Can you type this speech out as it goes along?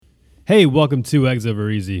Hey, welcome to Eggs Over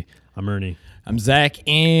Easy. I'm Ernie. I'm Zach,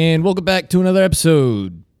 and welcome back to another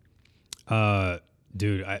episode.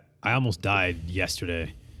 Dude, I almost died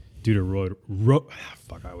yesterday due to road.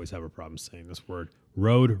 Fuck, I always have a problem saying this word.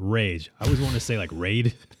 Road rage. I always want to say like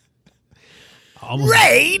raid.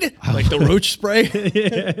 Raid? Like the roach spray?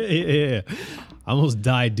 yeah. I almost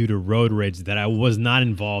died due to road rage that I was not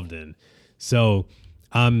involved in. So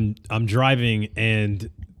I'm driving and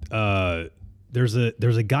there's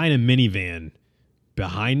a guy in a minivan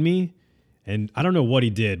behind me, and I don't know what he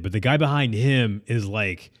did, but the guy behind him is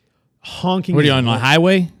like honking. What are you on the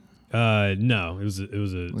highway? No, it was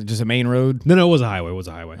a Just a main road? no, it was a highway. It was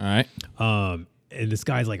a highway. All right. And this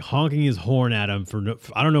guy's like honking his horn at him for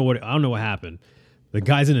I don't know what happened. The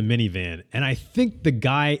guy's in a minivan, and I think the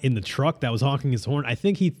guy in the truck that was honking his horn, I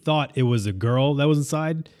think he thought it was a girl that was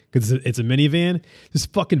inside because it's a minivan. This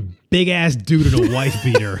fucking big ass dude in a wife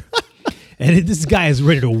beater, and this guy is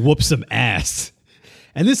ready to whoop some ass.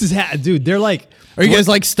 And this is dude. They're like, are you guys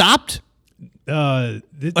like stopped? Like,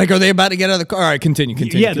 are they about to get out of the car? All right, continue.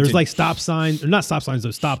 Yeah, there's like stop signs, or not stop signs,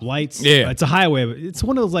 though, stop lights. Yeah, it's a highway. But it's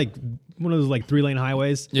one of those like 3-lane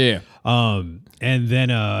highways. Yeah. And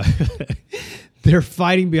then they're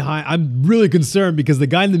fighting behind. I'm really concerned because the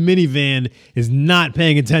guy in the minivan is not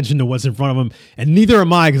paying attention to what's in front of him, and neither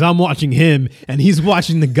am I because I'm watching him and he's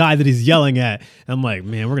watching the guy that he's yelling at. I'm like,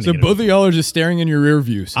 man, we're gonna. So both of y'all are just staring in your rear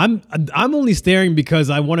views. I'm only staring because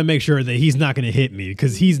I want to make sure that he's not going to hit me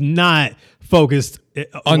because he's not focused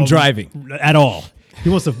on driving at all. He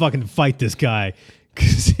wants to fucking fight this guy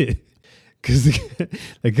because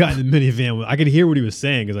the guy in the minivan, I could hear what he was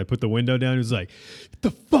saying because I put the window down. He was like, "Get the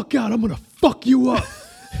fuck out! I'm gonna fuck you up."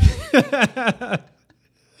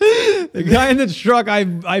 The guy in the truck,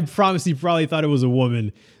 I promise he probably thought it was a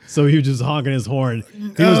woman, so he was just honking his horn.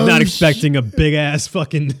 He was not expecting a big ass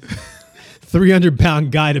fucking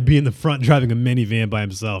 300-pound guy to be in the front driving a minivan by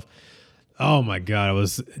himself. Oh my God. I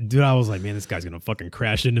was like, man, this guy's going to fucking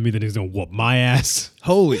crash into me. Then he's going to whoop my ass.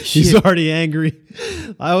 Holy shit. He's already angry.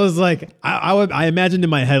 I was like, I imagined in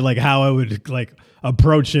my head, like how I would like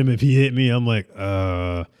approach him if he hit me. I'm like,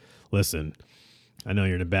 listen, I know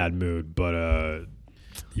you're in a bad mood, but,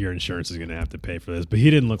 your insurance is going to have to pay for this. But he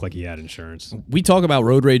didn't look like he had insurance. We talk about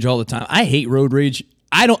road rage all the time. I hate road rage.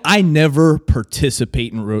 I never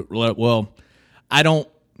participate in I don't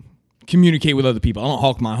communicate with other people. I don't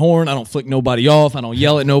honk my horn. I don't flick nobody off. I don't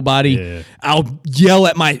yell at nobody. Yeah. I'll yell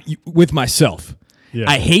with myself. Yeah.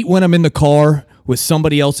 I hate when I'm in the car with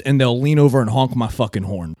somebody else and they'll lean over and honk my fucking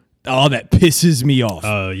horn. Oh, that pisses me off.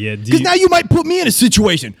 Oh, yeah. Because now you might put me in a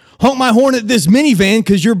situation. Honk my horn at this minivan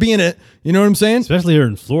because you're being you know what I'm saying? Especially here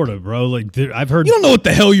in Florida, bro. Like, I've heard. You don't know what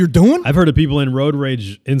the hell you're doing. I've heard of people in road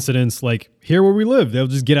rage incidents, like here where we live. They'll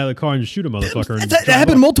just get out of the car and just shoot a motherfucker. That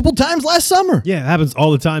happened multiple times last summer. Yeah, it happens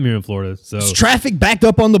all the time here in Florida. So it's traffic backed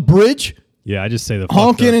up on the bridge. Yeah, I just say the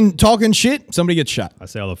honking and talking shit. Somebody gets shot. I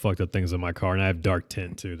say all the fucked up things in my car, and I have dark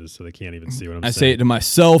tint too, so they can't even see what I'm saying. I say it to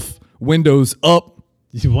myself. Windows up.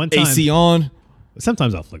 One time, AC on.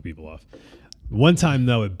 Sometimes I'll flick people off. One time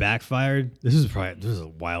though, it backfired. This was a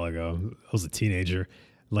while ago. I was a teenager.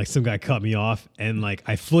 Like some guy cut me off, and like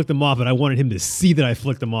I flicked him off, and I wanted him to see that I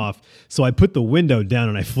flicked him off. So I put the window down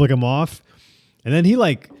and I flick him off, and then he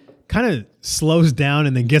like kind of slows down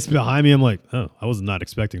and then gets behind me. I'm like, oh, I was not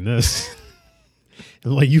expecting this.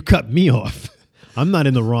 And like, you cut me off. I'm not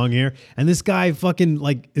in the wrong here. And this guy fucking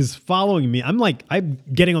like is following me. I'm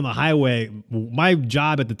getting on the highway. My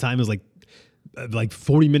job at the time is like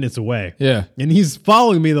 40 minutes away. Yeah. And he's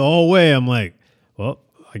following me the whole way. I'm like, well,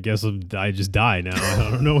 I guess I just die now.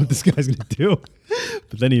 I don't know what this guy's going to do.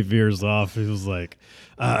 But then he veers off. He was like,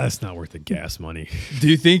 it's not worth the gas money. Do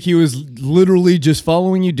you think he was literally just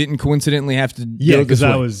following you? Didn't coincidentally have to Yeah, because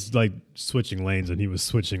I was like switching lanes and he was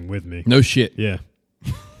switching with me. No shit. Yeah.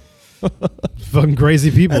 Fucking crazy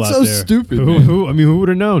people that's out so there. Stupid. Who would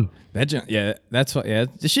have known? That's what. Yeah,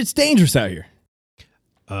 this shit's dangerous out here.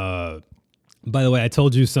 By the way, I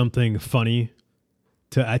told you something funny.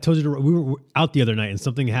 I told you we were out the other night and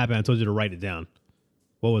something happened. I told you to write it down.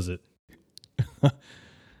 What was it? I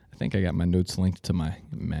think I got my notes linked to my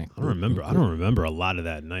Mac. I don't remember a lot of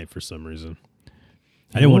that night for some reason.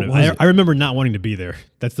 I didn't want to. I remember not wanting to be there.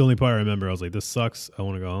 That's the only part I remember. I was like, this sucks. I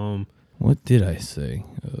want to go home. What did I say?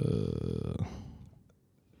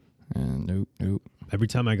 Nope. Every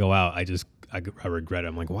time I go out, I regret it.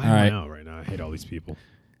 I'm like, why am I out right now? I hate all these people.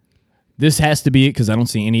 This has to be it because I don't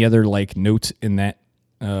see any other like notes in that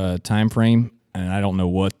time frame, and I don't know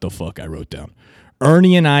what the fuck I wrote down.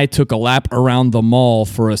 Ernie and I took a lap around the mall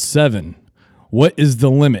for a 7. What is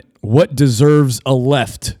the limit? What deserves a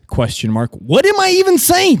left? ? What am I even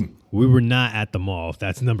saying? We were not at the mall.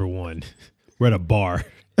 That's number one. We're at a bar.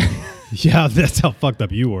 Yeah, that's how fucked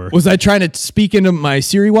up you were. Was I trying to speak into my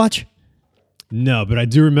Siri watch? No, but I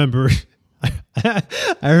do remember. I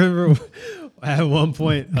remember at one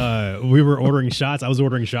point we were ordering shots. I was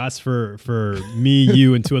ordering shots for me,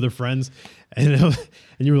 you, and two other friends, and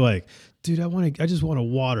you were like, "Dude, I just want a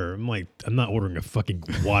water." I'm like, "I'm not ordering a fucking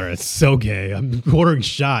water. That's so gay. I'm ordering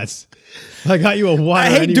shots. I got you a water." I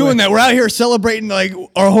hate doing that. We're out here celebrating like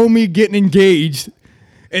our homie getting engaged.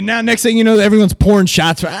 And now next thing you know, everyone's pouring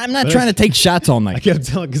shots. I'm not trying to take shots all night. I kept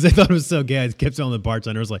telling, because I thought it was so gay, I kept telling the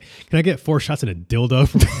bartender, I was like, "Can I get 4 shots and a dildo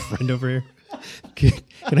from my friend over here? Can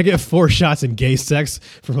I get 4 shots and gay sex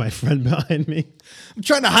for my friend behind me?" I'm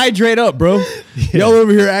trying to hydrate up, bro. Y'all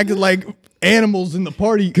over here acting like animals in the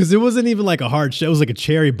party. Because it wasn't even like a hard shot. It was like a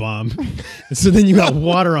cherry bomb. And so then you got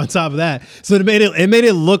water on top of that. So it made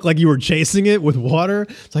it look like you were chasing it with water.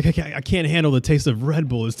 It's like, I can't handle the taste of Red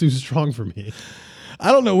Bull. It's too strong for me.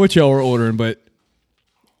 I don't know what y'all were ordering, but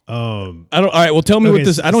I don't. All right, well, tell me what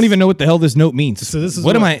this. I don't even know what the hell this note means. So this is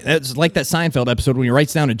what am I? That's like that Seinfeld episode when he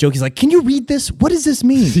writes down a joke. He's like, "Can you read this? What does this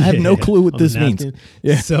mean?" I have no clue what this means.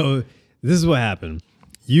 Yeah. So this is what happened.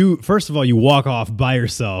 First of all, you walk off by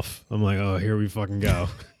yourself. I'm like, "Oh, here we fucking go."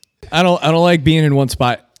 I don't like being in one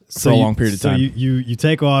spot for a long period of time. So you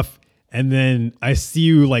take off, and then I see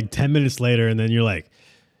you like 10 minutes later, and then you're like,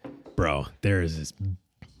 "Bro, there is this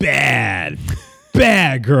bad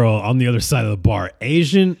girl on the other side of the bar.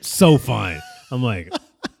 Asian, so fine." I'm like,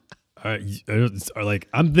 all right, like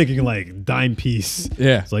I'm thinking like dime piece.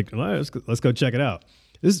 Yeah. It's like, all right, let's go check it out.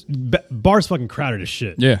 This bar's fucking crowded as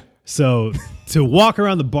shit. Yeah. So to walk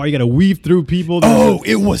around the bar, you got to weave through people.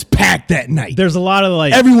 It was packed that night. There's a lot of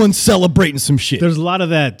like everyone's celebrating some shit. There's a lot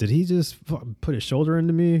of that. Did he just put his shoulder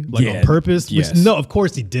into me like Yeah. on purpose? Yes. Which, no, of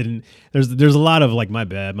course he didn't. There's a lot of like my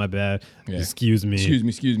bad. Yeah. Excuse me.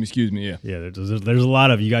 Yeah. Yeah, there's a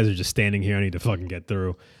lot of you guys are just standing here. I need to fucking get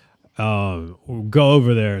through. We'll go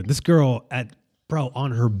over there. This girl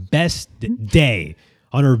on her best day,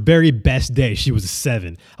 on her very best day, she was a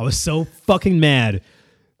 7. I was so fucking mad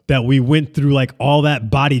that we went through like all that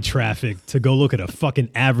body traffic to go look at a fucking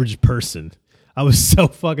average person. I was so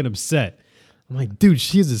fucking upset. I'm like, dude,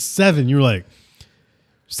 she's a 7. You're like,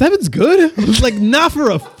 7's good? I was like, not for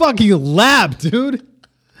a fucking lap, dude.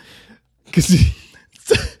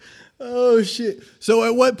 Oh shit. So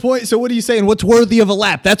at what point, so what are you saying? What's worthy of a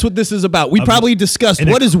lap? That's what this is about. We probably discussed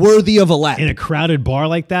what is worthy of a lap. In a crowded bar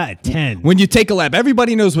like that at 10. When you take a lap,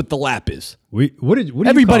 everybody knows what the lap is. What do you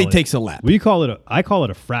Everybody call it? takes a lap. What do you call it? I call it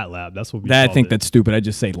a frat lap. That's what we I call think it. that's stupid. I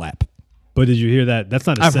just say lap. But did you hear that? That's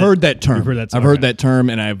not a I've heard that term. You've heard that I've heard that term,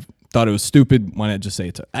 and I've thought it was stupid. Why not just say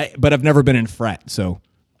it? But I've never been in frat, so.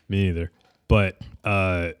 Me neither. But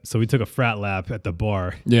so we took a frat lap at the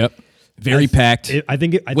bar. Yep. Very packed. I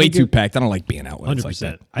think way too packed. I don't like being out when it's like 100%.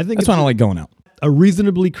 that. I think that's why I don't like going out. A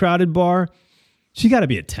reasonably crowded bar, she got to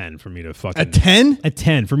be a 10 for me to fucking. A 10? A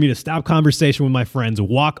 10 for me to stop conversation with my friends,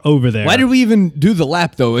 walk over there. Why did we even do the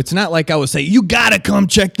lap, though? It's not like I was saying, you got to come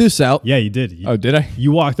check this out. Yeah, you did. Oh, did I?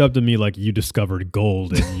 You walked up to me like you discovered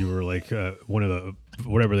gold and you were like one of the,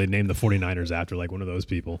 whatever they named the 49ers after, like one of those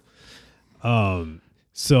people.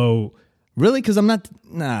 So... Really? Because I'm not...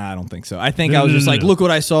 Nah, I don't think so. I think I was just like, look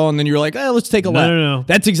what I saw, and then you're like, oh, let's take a lap. No.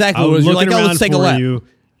 That's exactly what it was. You're like, oh, let's take a lap.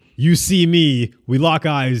 You see me, we lock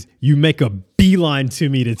eyes, you make a beeline to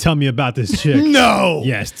me to tell me about this chick. No.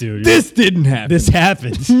 Yes, dude. This didn't happen. This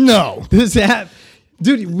happened. No. This happened.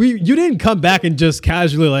 Dude, you didn't come back and just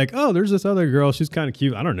casually like, oh, there's this other girl. She's kind of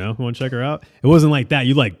cute. I don't know. Want to check her out? It wasn't like that.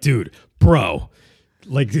 You like, dude, bro.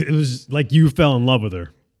 Like, it was like you fell in love with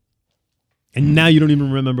her. And now you don't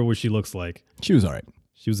even remember what she looks like. She was all right.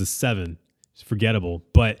 She was a 7. It's forgettable.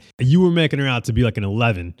 But you were making her out to be like an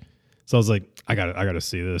 11. So I was like, I gotta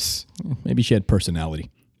see this. Maybe she had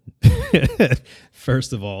personality.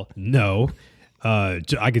 First of all, no.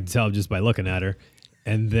 I could tell just by looking at her.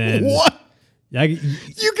 And then... What?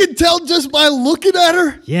 You could tell just by looking at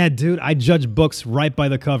her? Yeah, dude. I judge books right by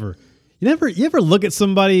the cover. You ever look at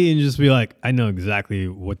somebody and just be like, I know exactly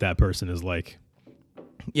what that person is like.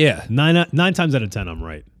 Yeah. 9 times out of 10, I'm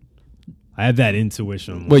right. I have that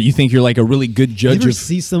intuition. What, you think you're like a really good judge? You ever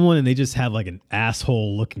see someone and they just have like an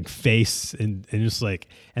asshole looking face and just like,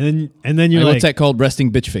 and then you're like, what's that called?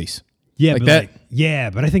 Resting bitch face. Yeah, like but that.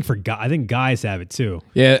 Yeah, but I think I think guys have it too.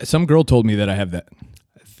 Yeah, some girl told me that I have that.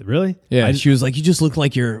 Really? Yeah, she was like, you just look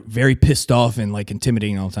like you're very pissed off and like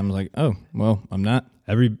intimidating all the time. I was like, oh, well, I'm not.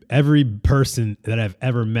 Every person that I've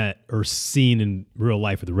ever met or seen in real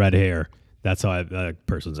life with red hair, that's how that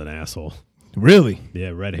person's an asshole. Really? Yeah,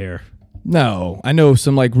 red hair. No, I know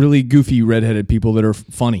some like really goofy redheaded people that are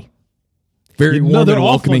funny. Very warm No, they're and all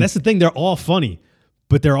welcoming. funny. That's the thing. They're all funny,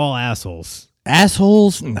 but they're all assholes.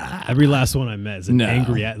 Assholes? Nah. Every last one I met is an No.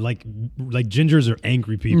 angry, like gingers are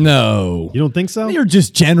angry people. No. You don't think so? You're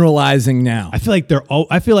just generalizing now. I feel like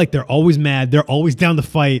they're always mad. They're always down to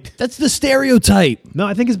fight. That's the stereotype. No,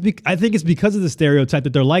 I think it's because of the stereotype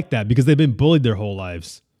that they're like that because they've been bullied their whole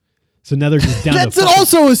lives. So now they're just down. That's to fucking,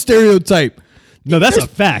 also a stereotype. no, that's a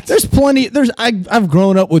fact. There's plenty. I've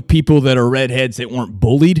grown up with people that are redheads that weren't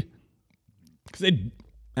bullied. Because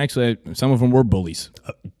actually, some of them were bullies.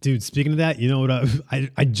 Dude, speaking of that, you know what?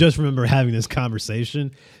 I just remember having this conversation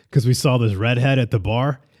because we saw this redhead at the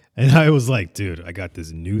bar, and I was like, dude, I got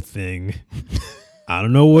this new thing. I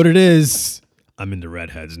don't know what it is. I'm into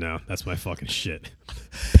redheads now. That's my fucking shit.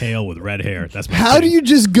 Pale with red hair. That's my How thing. do you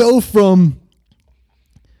just go from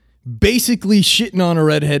basically shitting on a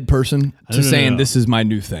redhead person to No, saying no. this is my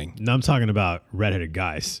new thing? No, I'm talking about redheaded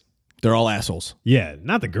guys. They're all assholes. Yeah,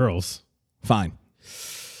 not the girls. Fine.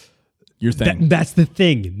 Your thing. That's the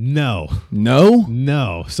thing. No.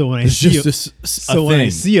 No? So when I It's see just a when I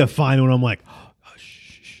thing. see a fine one, I'm like, oh,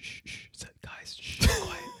 shh. Guys, shh,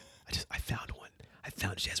 quiet. I found one. I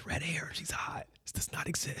found she has red hair. She's hot. This does not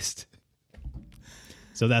exist.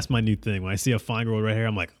 So that's my new thing. When I see a fine girl with red hair,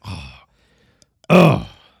 I'm like, oh,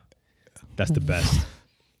 that's the best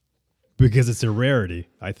because it's a rarity.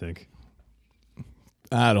 I think.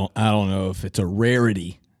 I don't know if it's a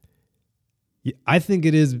rarity. Yeah, I think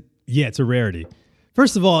it is. Yeah, it's a rarity.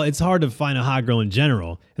 First of all, it's hard to find a hot girl in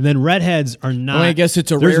general, and then redheads are not. Well, I guess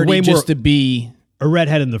it's a there's rarity way just more to be. a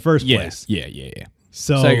redhead in the first Yeah, place. yeah.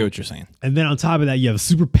 So I get what you're saying. And then on top of that, you have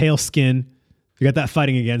super pale skin. You got that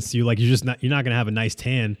fighting against you. Like you're not gonna have a nice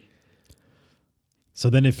tan. So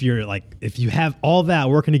then if you have all that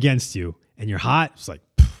working against you and you're hot, it's like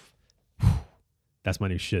that's my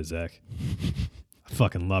new shit, Zach. I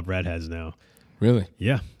fucking love redheads now. Really?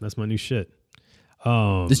 Yeah, that's my new shit.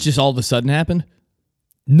 This just all of a sudden happened?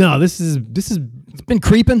 No, this is It's been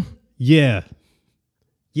creeping? yeah.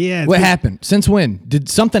 Yeah. What happened? Since when? Did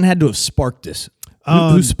something had to have sparked this?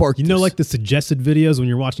 Who sparked You know, this? like the suggested videos when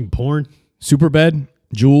you're watching porn? Superbad?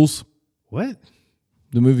 Jules? What?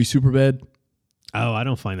 The movie Superbad? Oh, I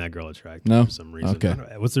don't find that girl attractive No? for some reason. Okay.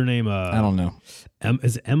 What's her name? I don't know.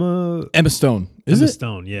 Is it Emma? Emma Stone. Is Emma it?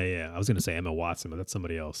 Stone. Yeah. I was gonna say Emma Watson, but that's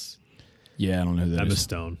somebody else. Yeah, I don't know who that Emma is.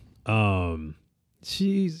 Stone.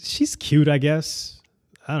 She's cute, I guess.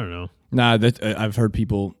 I don't know. Nah, I've heard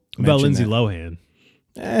people What about mention Lindsay that. Lohan?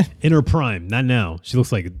 Eh, In her prime, not now. She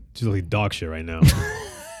looks like dog shit right now.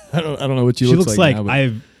 I don't know what she She looks looks like. like now, but-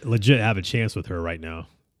 I legit have a chance with her right now.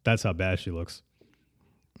 That's how bad she looks.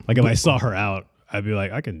 Like if I saw her out, I'd be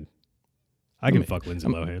like, I can fuck Lindsay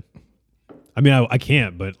Lohan. I mean, I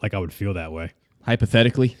can't, but like I would feel that way.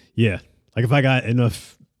 hypothetically. Yeah. Like if I got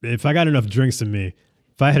enough drinks in me,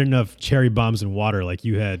 if I had enough cherry bombs and water like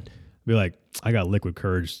you had, I'd be like, I got liquid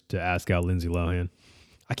courage to ask out Lindsay Lohan.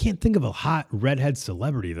 I can't think of a hot redhead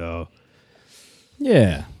celebrity though.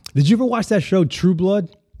 Yeah. Did you ever watch that show True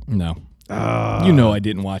Blood? No. You know I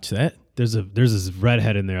didn't watch that. There's this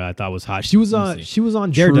redhead in there I thought was hot. She was on True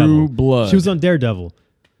Daredevil. Blood. She was on Daredevil.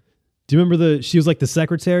 Do you remember she was like the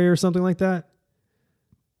secretary or something like that?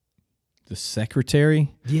 The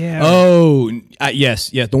secretary? Yeah. Oh, yes.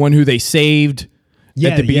 The one who they saved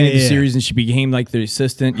at the beginning of the series and she became like the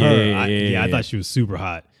assistant. I thought she was super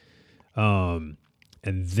hot. And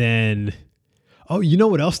then, you know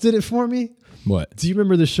what else did it for me? What? Do you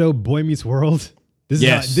remember the show Boy Meets World?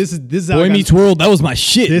 Yes. This is how Boy Meets World. That was my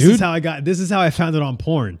shit, This dude. is how I found it on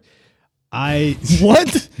porn.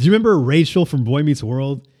 What? Do you remember Rachel from Boy Meets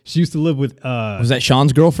World? She used to live with Was that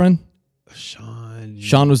Sean's girlfriend? Sean.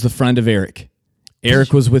 Sean was the friend of Eric.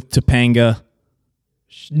 Eric was with Topanga.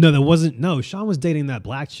 No, that wasn't. No, Sean was dating that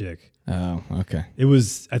black chick. Oh, okay. It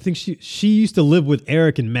was. I think she used to live with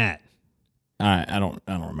Eric and Matt. All right, I don't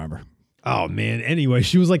remember. Oh man. Anyway,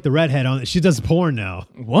 she was like the redhead on. She does porn now.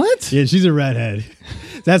 What? Yeah, she's a redhead.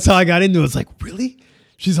 That's how I got into it. It's like, really?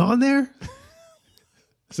 She's on there?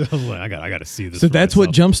 So I was like, I got to see this. So for that's what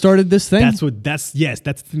myself. jump started this thing? That's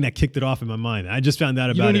the thing that kicked it off in my mind. I just found out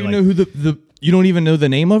you about don't it. even like, know who you don't even know the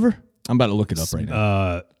name of her? I'm about to look it up right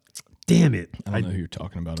now. Damn it. I don't know who you're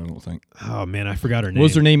talking about, I don't think. Oh man, I forgot her name. What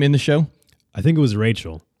was her name in the show? I think it was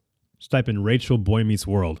Rachel. Just type in Rachel Boy Meets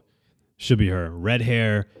World. Should be her. Red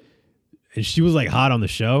hair. And she was like hot on the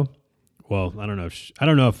show. Well, I don't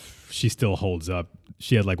know if she still holds up.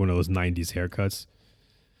 She had like one of those 90s haircuts.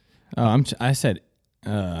 Oh, I said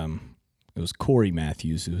it was Corey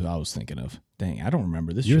Matthews who I was thinking of. Dang, I don't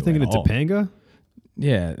remember this. You were show thinking at of all. Topanga?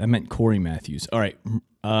 Yeah, I meant Corey Matthews. All right,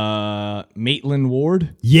 Maitland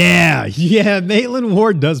Ward. Yeah. Maitland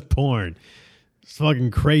Ward does porn. It's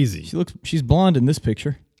fucking crazy. She's blonde in this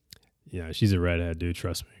picture. Yeah, she's a redhead, dude.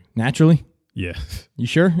 Trust me. Naturally? Yeah. You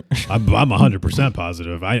sure? I'm 100%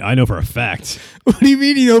 positive. I know for a fact. What do you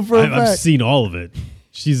mean you know for a fact? I've seen all of it.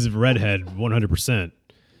 She's a redhead 100%.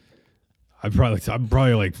 I'm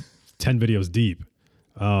probably like 10 videos deep.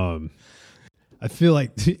 I feel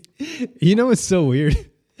like, you know, it's so weird.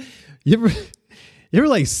 You ever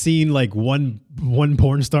like seen like one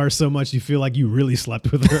porn star so much you feel like you really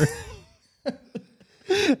slept with her?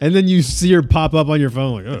 And then you see her pop up on your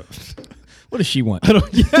phone like, oh. What does she want?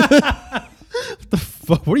 What the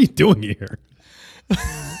fuck? What are you doing here?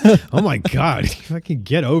 Oh my God. If I can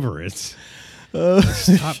get over it.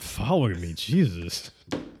 Stop following me. Jesus.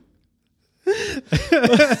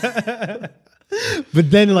 But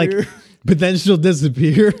then she'll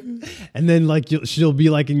disappear. And then like she'll be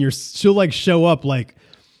like she'll like show up like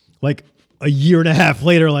a year and a half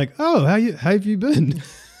later, like, oh, how have you been?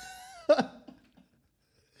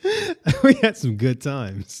 We had some good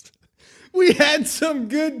times. We had some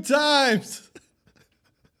good times.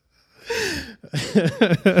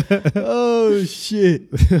 Oh, shit.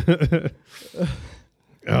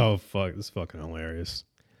 Oh, fuck. This is fucking hilarious.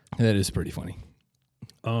 That is pretty funny.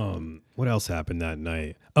 What else happened that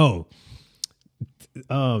night? Oh,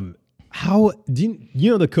 how do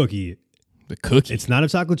you know the cookie? The cookie? It's not a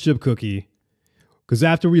chocolate chip cookie. Because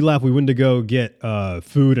after we left, we went to go get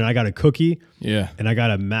food, and I got a cookie. Yeah. And I got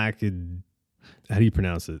a how do you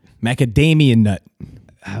pronounce it? Macadamia nut.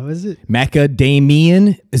 How is it?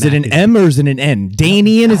 Macadamian? Is it an M or is it an N?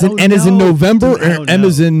 Damian is an N as in November, or M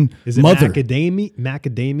as in mother?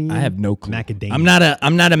 Macadamia? I have no clue. Macadamia. I'm not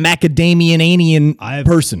a macadamian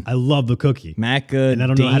person. I love the cookie. Macadamian. And I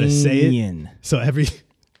don't know how to say it. So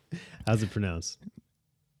how's it pronounced?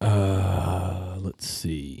 Let's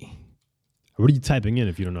see. What are you typing in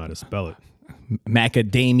if you don't know how to spell it?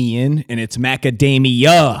 Macadamian, and it's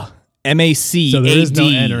macadamia. MACADAMIA.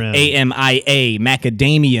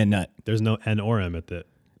 Macadamia nut. There's no N or M at that.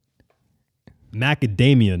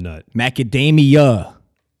 Macadamia nut. Macadamia.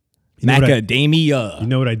 Macadamia. You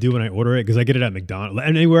know what I do when I order it? Because I get it at McDonald's.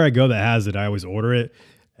 Anywhere I go that has it, I always order it.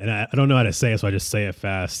 And I don't know how to say it, so I just say it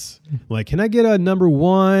fast. I'm like, can I get a number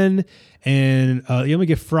one? And you want me to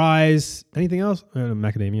get fries? Anything else? A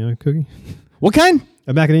macadamia cookie. What kind?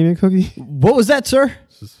 A macadamia cookie. What was that, sir?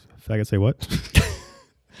 If I could say what?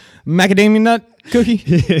 Macadamia nut cookie?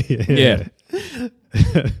 Yeah.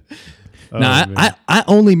 I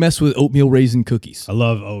only mess with oatmeal raisin cookies. I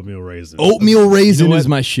love oatmeal raisin. Oatmeal raisin is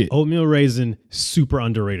my shit. Oatmeal raisin, super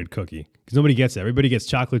underrated cookie. Because nobody gets it. Everybody gets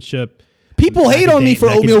chocolate chip. People hate on me for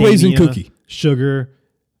oatmeal raisin cookie. Sugar.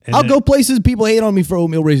 I'll go places, people hate on me for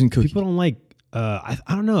oatmeal raisin cookie. People don't like, I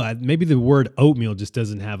don't know. Maybe the word oatmeal just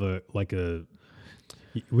doesn't have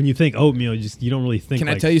when you think oatmeal, you don't really think. Can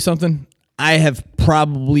I tell you something? I have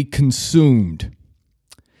probably consumed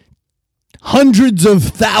hundreds of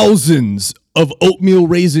thousands of oatmeal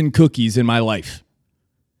raisin cookies in my life.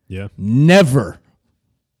 Yeah. Never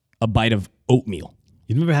a bite of oatmeal.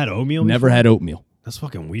 You've never had oatmeal? Never had oatmeal. That's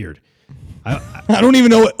fucking weird. I don't even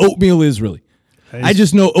know what oatmeal is really. I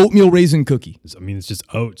just know oatmeal raisin cookie. It's just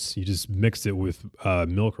oats. You just mix it with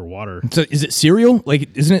milk or water. So is it cereal? Like,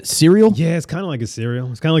 isn't it cereal? Yeah, it's kind of like a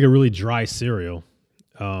cereal. It's kind of like a really dry cereal.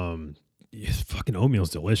 Fucking oatmeal's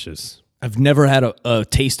delicious. I've never had a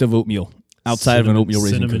taste of oatmeal outside of an oatmeal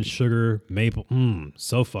raisin cinnamon, cookie. sugar, maple.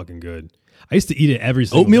 So fucking good. I used to eat it every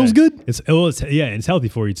single Oatmeal's day. good? It's healthy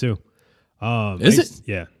for you too. Is it?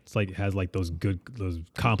 Yeah. It's like it has like those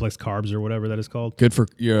complex carbs or whatever that is called. Good for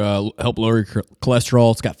your help lower your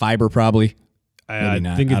cholesterol. It's got fiber probably. I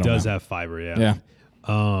think it does have fiber. Yeah. Yeah.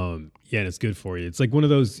 And it's good for you. It's like one of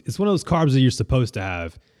those carbs that you're supposed to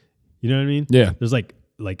have. You know what I mean? Yeah. There's like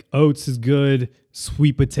oats is good.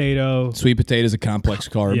 Sweet potato. Sweet potato is a complex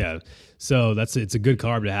carb. Yeah. So it's a good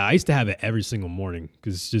carb to have. I used to have it every single morning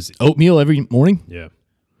because it's just oatmeal every morning. Yeah.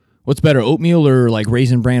 What's better, oatmeal or like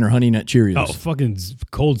Raisin Bran or Honey Nut Cheerios? Oh, fucking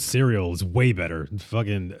cold cereal is way better.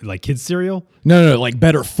 Fucking like kids cereal? No, like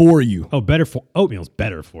better for you. Oh, oatmeal's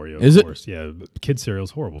better for you. Is of it? Course. Yeah, kids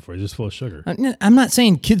cereal's horrible for you. It's just full of sugar. I'm not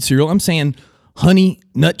saying kid cereal. I'm saying Honey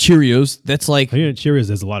Nut Cheerios. That's like Honey Nut Cheerios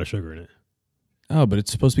has a lot of sugar in it. Oh, but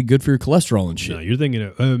it's supposed to be good for your cholesterol and shit. No, you're thinking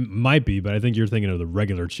of might be, but I think you're thinking of the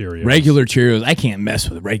regular Cheerios. Regular Cheerios. I can't mess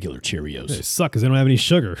with regular Cheerios. They suck because they don't have any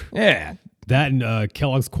sugar. Yeah. That and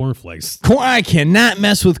Kellogg's Corn Flakes. I cannot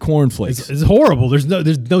mess with Corn Flakes. It's horrible. There's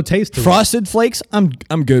no taste to Frosted Flakes, I'm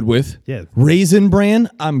good with. Yeah. Raisin Bran,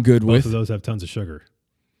 I'm good with. Both of those have tons of sugar.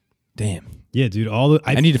 Damn. Yeah, dude.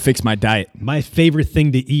 I need to fix my diet. My favorite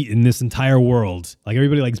thing to eat in this entire world, like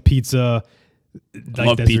everybody likes pizza, Like,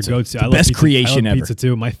 love that's pizza. their go-to. The I love best pizza. creation I love ever. pizza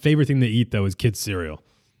too. My favorite thing to eat though is kids cereal.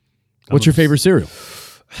 What's your favorite cereal?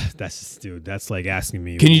 That's just, dude. That's like asking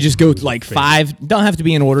me. Can you just go who's like your favorite. 5? Don't have to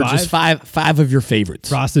be in order. Five? Just five of your favorites.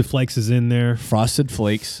 Frosted Flakes is in there. Frosted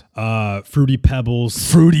Flakes, Fruity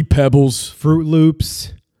Pebbles, Fruity Pebbles. Fruit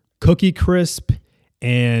Loops, Cookie Crisp,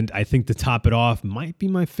 and I think to top it off might be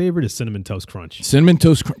my favorite is Cinnamon Toast Crunch. Cinnamon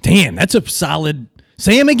Toast Crunch. Damn, that's a solid.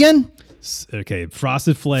 Say them again. Okay,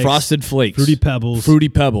 Frosted Flakes, Frosted Flakes. Fruity Pebbles, Fruity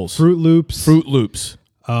Pebbles. Fruit Loops, Fruit Loops.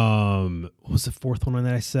 What was the fourth one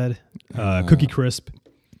that I said? Cookie Crisp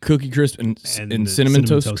Cookie Crisp and the Cinnamon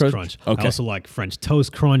Toast Crunch. Okay. I also like French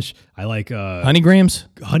Toast Crunch. I like Honey Grams.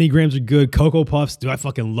 Honey Grams are good. Cocoa Puffs. Dude, I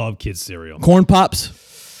fucking love kids cereal. Corn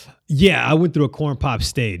Pops. Yeah, I went through a corn pop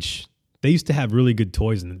stage. They used to have really good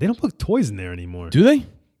toys in them. They don't put toys in there anymore. Do they? I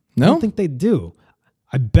No. don't think they do.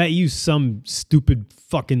 I bet you some stupid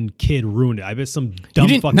fucking kid ruined it. I bet some dumb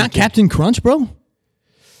fucking Not kid. Captain Crunch, bro.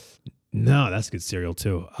 No, that's good cereal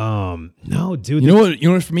too. No, dude. You know what? You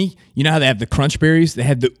know what? For me, you know how they have the Crunch Berries? They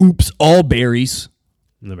have the Oops All Berries.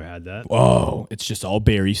 Never had that. Oh, it's just all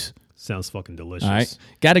berries. Sounds fucking delicious. All right,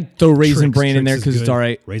 got to throw Raisin Trix- Bran in there Trix is because it's good. all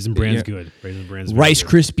right. Raisin Bran's Yeah. good. Raisin Bran's Rice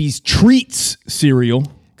very good. Krispies Treats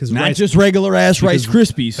cereal, 'Cause not Rice- just regular ass Rice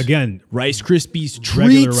because, Krispies. Again, Rice Krispies Treats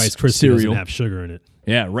regular Rice Krispies cereal. doesn't have sugar in it.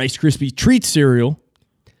 Yeah, Rice Krispies Treats cereal.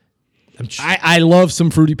 I'm tr- I love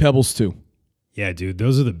some Fruity Pebbles too. Yeah, dude,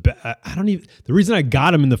 those are the best. I don't even. The reason I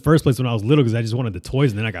got them in the first place when I was little because I just wanted the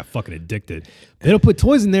toys, and then I got fucking addicted. They don't put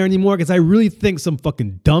toys in there anymore because I really think some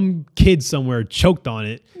fucking dumb kid somewhere choked on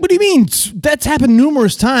it. What do you mean? That's happened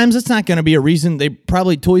numerous times. That's not going to be a reason. They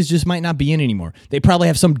probably toys just might not be in anymore. They probably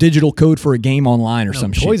have some digital code for a game online or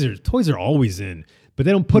some toys shit. are toys are always in, but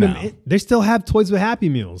they don't put them. in. They still have toys with Happy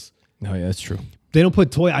Meals. Oh yeah, that's true. They don't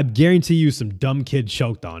put toy. I guarantee you, some dumb kid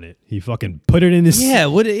choked on it. He fucking put it in his. Yeah,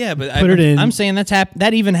 but Put it in. I'm saying that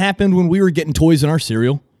even happened when we were getting toys in our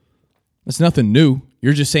cereal. That's nothing new.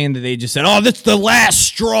 You're just saying that they just said, "Oh, that's the last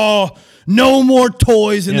straw. No more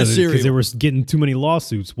toys in the cereal." because they were getting too many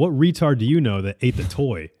lawsuits. What retard do you know that ate the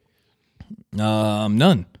toy?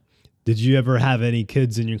 None. Did you ever have any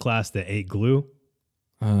kids in your class that ate glue?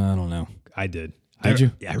 I don't know. I did. Did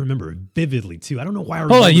you? Yeah, I remember it vividly too. I don't know why. I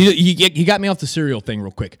remember. Hold on, you got me off the cereal thing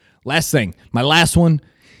real quick. Last thing, my last one,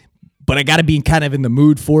 but I got to be kind of in the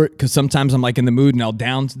mood for it because sometimes I'm like in the mood and I'll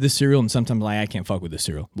down this cereal, and sometimes like I can't fuck with this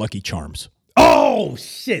cereal. Lucky Charms. Oh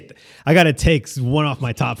shit! I gotta take one off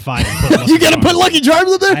my top 5. And put Lucky You got to put Charms. Lucky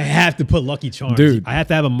Charms in there, I have to put Lucky Charms, Dude. I have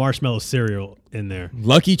to have a marshmallow cereal in there.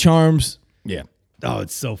 Lucky Charms. Yeah. Oh,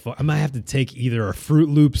 it's so fun. I might have to take either a Fruit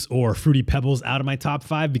Loops or Fruity Pebbles out of my top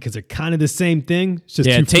 5 because they're kind of the same thing. It's just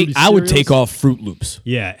Yeah, two fruity I would cereals. take off Fruit Loops.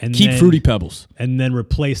 Yeah, and Keep then, Fruity Pebbles. and then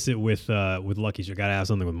replace it with Lucky. You gotta have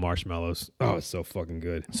something with marshmallows. Oh, it's so fucking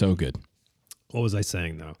good. So good. What was I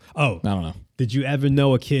saying though? Oh, I don't know. did you ever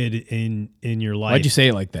know a kid in your life? Why'd you say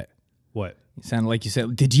it like that? What? It sounded like you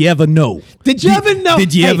said, "Did you ever know?" Did you ever know?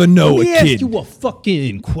 Did you ever know let me a ask kid? you a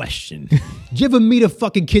fucking question. Did you ever meet a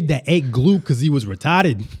fucking kid that ate glue because he was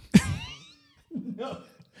retarded?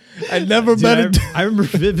 I never Dude, I remember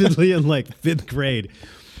vividly in like 5th grade.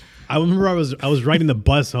 I remember I was riding the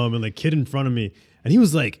bus home and the kid in front of me, and he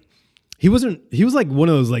was like one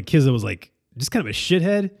of those like kids that was like just kind of a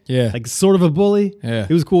shithead. Yeah. Like sort of a bully. Yeah.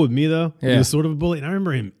 He was cool with me though. He Yeah. was sort of a bully. And I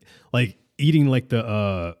remember him like eating like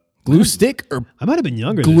the glue stick or I might have been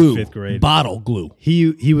younger glue? than 5th grade. Bottle glue.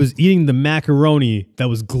 He was eating the macaroni that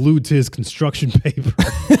was glued to his construction paper.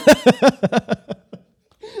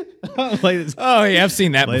 Like, this- Oh yeah, I've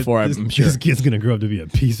seen that like, before. this, I'm sure. this kid's gonna grow up to be a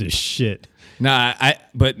piece of shit. Nah,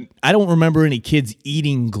 but I don't remember any kids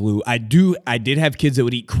eating glue. I did have kids that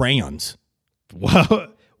would eat crayons. Wow.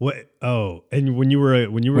 What? Oh, and when you were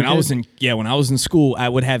When I was in school, I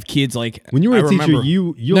would have kids like when you were I a teacher, remember-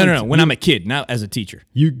 you no. When I'm a kid, not as a teacher.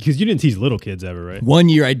 because you didn't teach little kids ever, right? One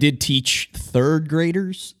year I did teach third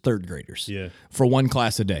graders. Yeah. For one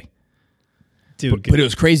class a day. Dude, But it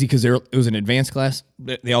was crazy because it was an advanced class.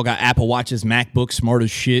 They all got Apple Watches, MacBooks, smart as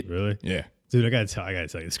shit. really? Yeah. Dude, I gotta tell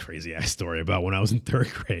you this crazy ass story about when I was in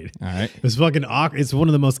 3rd grade. All right. It was fucking awkward. It's one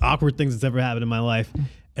of the most awkward things that's ever happened in my life.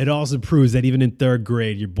 It also proves that even in 3rd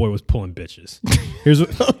grade, your boy was pulling bitches. Here's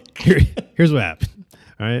what happened.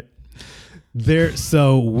 All right.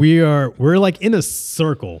 So we're like in a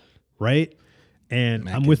circle, right? And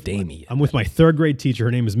I'm with Macadamia. my 3rd grade teacher.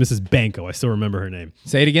 Her name is Mrs. Banco. I still remember her name.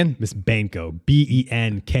 Say it again. Miss Banco.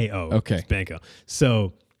 Benko. Okay. Miss Banco.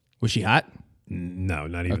 So Was she hot? no,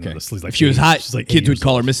 not even Okay. on the sleeves. Like If she was hot, she's like kids 8 would years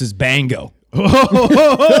call her Mrs. Bango. old.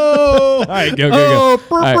 All right, go. All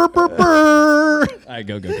right. right,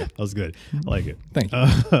 go. That was good. I like it. Thank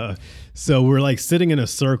you. So we're like sitting in a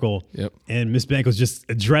circle, Yep. and Miss Bank was just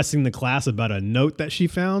addressing the class about a note that she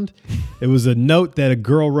found. It was a note that a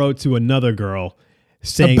girl wrote to another girl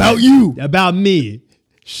saying About you. about me.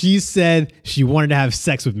 She said she wanted to have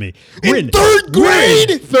sex with me. In third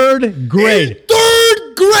grade? Third grade.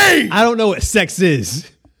 Third grade. I don't know what sex is,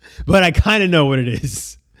 but I kind of know what it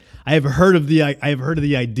is. I have heard of the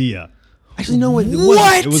idea. Actually, no, it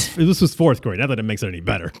wasn't. This was fourth grade. Not that it makes it any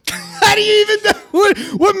better. How do you even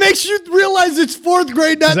know? What makes you realize it's fourth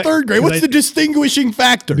grade, not third grade? What's the distinguishing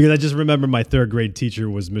factor? Because I just remember my third grade teacher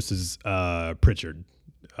was Mrs. Pritchard.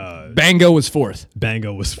 Bango was fourth.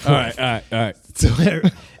 Bango was fourth. All right. So,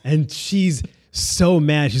 and she's so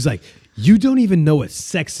mad. She's like, "You don't even know what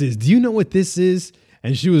sex is. Do you know what this is?"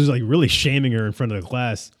 And she was like really shaming her in front of the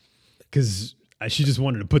class because she just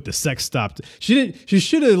wanted to put the sex stop. She didn't. She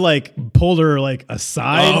should have like pulled her like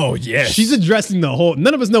aside. Oh, yes. She's addressing the whole.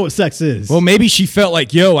 None of us know what sex is. Well, maybe she felt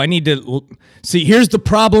like, yo, I need to see. Here's the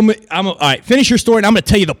problem. All right, finish your story, and I'm going to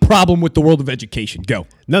tell you the problem with the world of education. Go.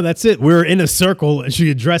 No, that's it. We're in a circle, and she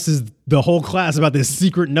addresses the whole class about this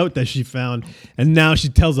secret note that she found, and now she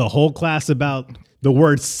tells the whole class about the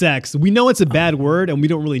word sex. We know it's a bad word, and we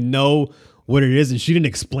don't really know what it is, and she didn't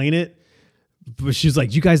explain it. But she's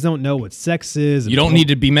like, you guys don't know what sex is. You don't need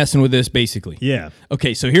to be messing with this, basically. Yeah.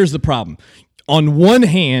 Okay, so here's the problem. On one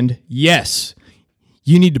hand, yes,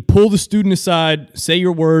 you need to pull the student aside, say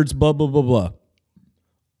your words, blah, blah, blah, blah.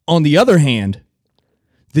 On the other hand,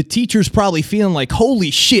 the teacher's probably feeling like,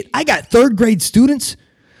 holy shit, I got third grade students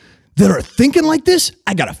that are thinking like this.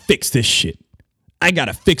 I got to fix this shit. I got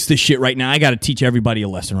to fix this shit right now. I got to teach everybody a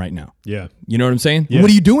lesson right now. Yeah. You know what I'm saying? Yeah.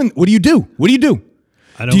 What are you doing? What do you do? What do you do?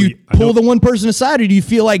 Do you pull the one person aside, or do you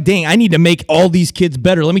feel like, dang, I need to make all these kids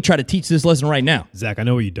better? Let me try to teach this lesson right now. Zach, I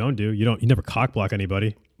know what you don't do. You never cock block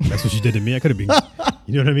anybody. That's what she did to me. I could have been,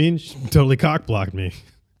 you know what I mean? She totally cock blocked me.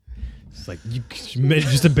 It's like, you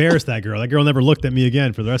just embarrassed that girl. That girl never looked at me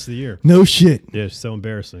again for the rest of the year. No shit. Yeah, it's so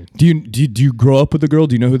embarrassing. Do you grow up with the girl?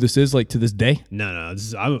 Do you know who this is, like, to this day? No. This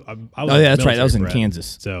is, I was oh, yeah, that's right. That was in brat.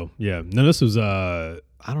 Kansas. So, yeah. No, this was,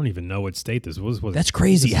 I don't even know what state this was. That's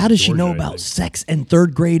crazy. This How does she know about sex in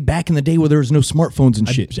third grade back in the day where there was no smartphones and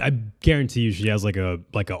shit? I guarantee you she has like a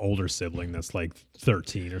older sibling that's like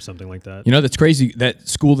 13 or something like that. You know, that's crazy. That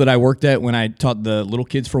school that I worked at when I taught the little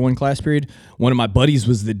kids for one class period, one of my buddies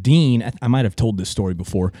was the dean. I might have told this story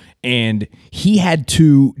before. And he had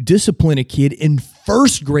to discipline a kid in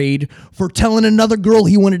first grade for telling another girl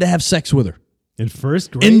he wanted to have sex with her. In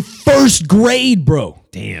first grade? In first grade, bro.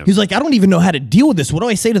 Damn. He's like, I don't even know how to deal with this. What do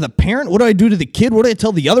I say to the parent? What do I do to the kid? What do I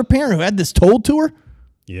tell the other parent who had this told to her?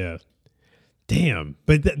 Yeah. Damn.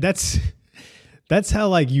 But that's how,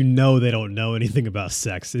 like, you know they don't know anything about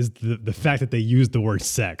sex, is the fact that they use the word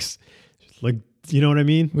sex. Like, you know what I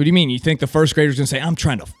mean? What do you mean? You think the first grader's going to say, I'm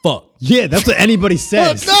trying to fuck? Yeah, that's what anybody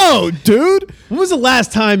says. No, dude. When was the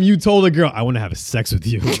last time you told a girl, I want to have sex with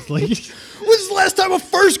you? Like, when's the last time a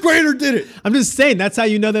first grader did it? I'm just saying, that's how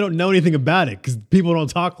you know they don't know anything about it, because people don't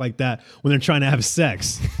talk like that when they're trying to have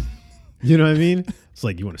sex. You know what I mean? It's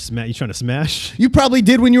like, you want to smash? You trying to smash? You probably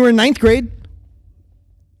did when you were in ninth grade.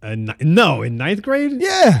 No, in ninth grade?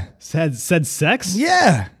 Yeah. Said sex?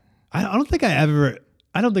 Yeah. I don't think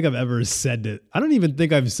I've ever said it. I don't even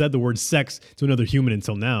think I've said the word sex to another human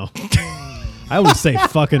until now. I always say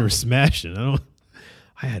fucking or smashing.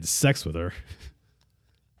 I had sex with her.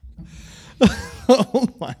 Oh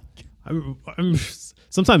my God.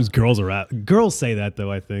 Sometimes girls say that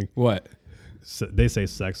though, I think. What? So they say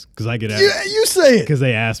sex because I get asked. Yeah, you say it. Because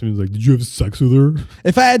they ask me, like, did you have sex with her?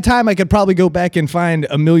 If I had time, I could probably go back and find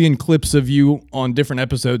a million clips of you on different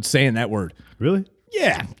episodes saying that word. Really?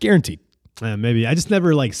 Yeah, guaranteed. Maybe. I just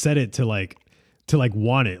never like said it to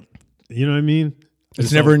want it. You know what I mean?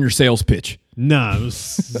 It's never in your sales pitch. Nah,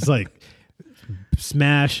 it's like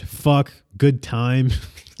smash, fuck, good time.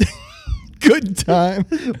 Good time.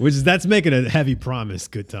 That's making a heavy promise.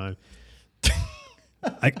 Good time.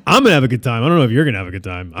 Like, I'm gonna have a good time. I don't know if you're gonna have a good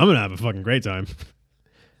time. I'm gonna have a fucking great time.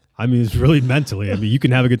 I mean, it's really mentally. I mean, you can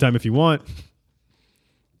have a good time if you want.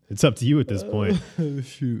 It's up to you at this point. Oh,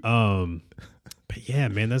 shoot. But yeah,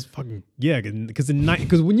 man, that's fucking yeah. Because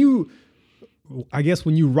when you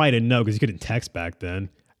write a note, because you couldn't text back then.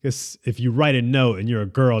 I guess if you write a note and you're a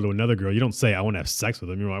girl to another girl, you don't say I want to have sex with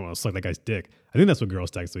him. You're like, I want to suck that guy's dick. I think that's what girls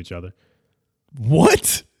text to each other.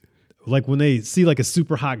 What? Like when they see like a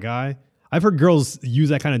super hot guy. I've heard girls use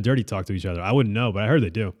that kind of dirty talk to each other. I wouldn't know, but I heard they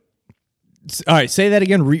do. All right, say that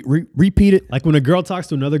again. Repeat it. Like when a girl talks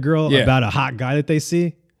to another girl Yeah. about a hot guy that they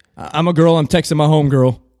see. I'm a girl. I'm texting my home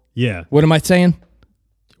girl. Yeah. What am I saying?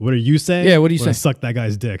 What are you saying? Yeah, what are you saying? Suck that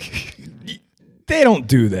guy's dick. They don't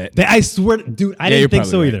do that. I swear, dude, I didn't think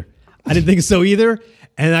so either. I didn't think so either.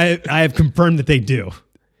 And I have confirmed that they do.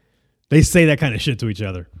 They say that kind of shit to each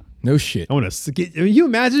other. No shit. I want to. You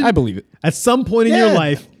imagine? I believe it. At some point in your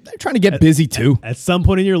life, they're trying to get busy too. At some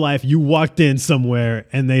point in your life, you walked in somewhere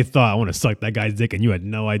and they thought, I want to suck that guy's dick, and you had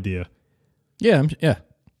no idea. Yeah, yeah.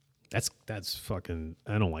 That's fucking.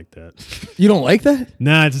 I don't like that. You don't like that?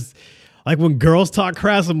 Nah, it's just, like when girls talk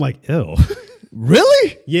crass, I'm like, ew.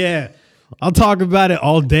 Really? Yeah. I'll talk about it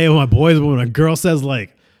all day with my boys, but when a girl says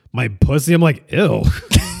like my pussy, I'm like, ew.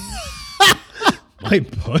 My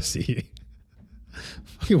pussy.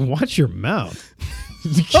 Fucking watch your mouth.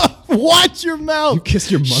 Watch your mouth. You kiss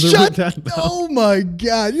your mother with that mouth? Oh my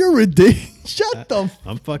God, you're ridiculous. Shut the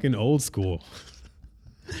I'm fucking old school.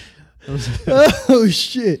 Oh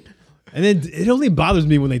shit. And then it only bothers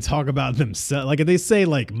me when they talk about themselves. Like if they say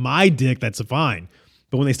like my dick, that's fine.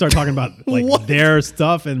 But when they start talking about like their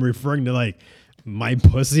stuff and referring to like my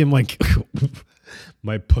pussy, I'm like,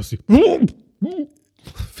 my pussy. I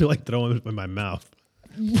feel like throwing it in my mouth.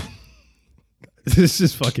 This is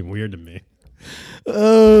just fucking weird to me.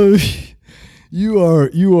 Oh, you're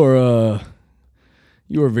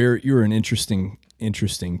an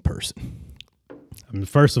interesting person. I mean,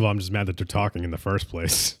 first of all, I'm just mad that they're talking in the first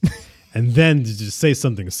place. And then to just say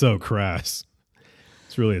something so crass.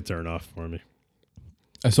 It's really a turn off for me.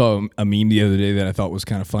 I saw a meme the other day that I thought was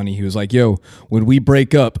kind of funny. He was like, yo, when we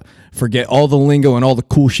break up, forget all the lingo and all the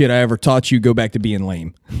cool shit I ever taught you, go back to being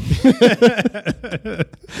lame.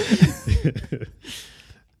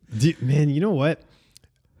 Man, you know what?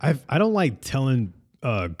 I don't like telling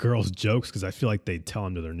girls jokes because I feel like they tell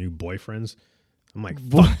them to their new boyfriends. I'm like,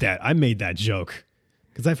 fuck that. I made that joke.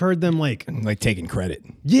 Because I've heard them like taking credit.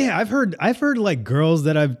 Yeah, I've heard like girls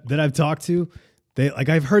that I've talked to.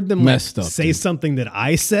 I've heard them messed up, say dude. Something that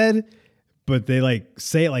I said, but they like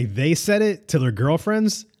say it like they said it to their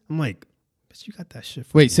girlfriends. I'm like, but you got that shit.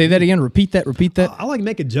 Wait, say that again. Repeat that. I'll like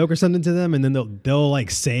make a joke or something to them, and then they'll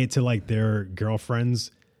like say it to like their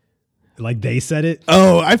girlfriends, like they said it.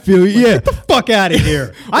 Oh, I feel you. Yeah, get the fuck out of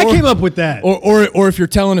here. I came up with that. Or if you're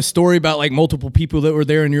telling a story about like multiple people that were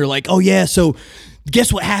there, and you're like, oh yeah, so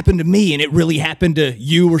guess what happened to me, and it really happened to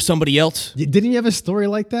you or somebody else. Didn't you have a story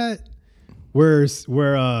like that? Where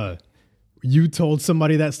you told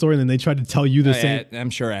somebody that story and then they tried to tell you the same. I'm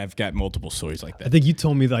sure I've got multiple stories like that. I think you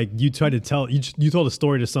told me like you tried to tell you told a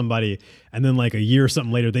story to somebody and then like a year or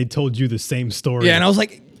something later they told you the same story. Yeah, and I was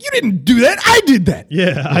like, you didn't do that. I did that.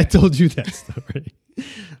 Yeah, I told you that story.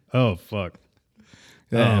 Oh fuck,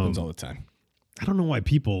 that happens all the time. I don't know why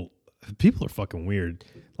people are fucking weird.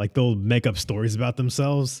 Like they'll make up stories about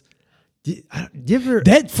themselves. Do you ever?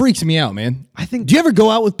 That freaks me out, man. I think. Do you ever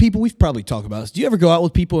go out with people? We've probably talked about this. Do you ever go out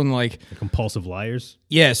with people and like compulsive liars?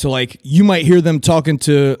 Yeah. So like you might hear them talking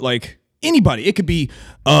to like anybody. It could be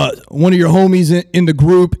one of your homies in the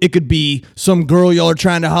group. It could be some girl y'all are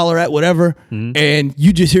trying to holler at, whatever. Mm-hmm. And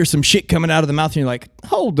you just hear some shit coming out of the mouth, and you're like,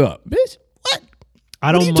 "Hold up, bitch! What?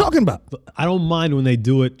 What are you talking about?" I don't mind when they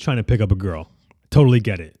do it trying to pick up a girl. Totally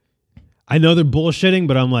get it. I know they're bullshitting,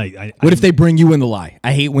 but I'm like... What if they bring you in the lie?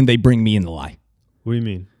 I hate when they bring me in the lie. What do you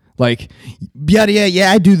mean? Like,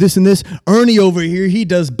 yeah, I do this and this. Ernie over here, he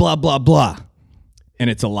does blah, blah, blah. And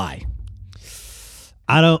it's a lie.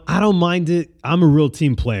 I don't mind it. I'm a real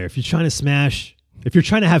team player. If you're trying to smash... If you're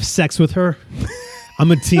trying to have sex with her,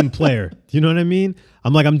 I'm a team player. You know what I mean?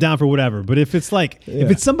 I'm down for whatever. But if it's like... Yeah.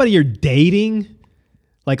 If it's somebody you're dating,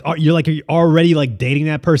 you're already like dating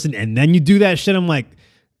that person, and then you do that shit, I'm like...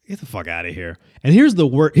 Get the fuck out of here. And here's the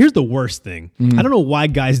worst thing. Mm. I don't know why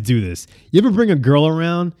guys do this. You ever bring a girl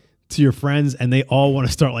around to your friends and they all want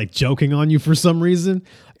to start like joking on you for some reason?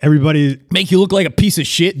 Everybody make you look like a piece of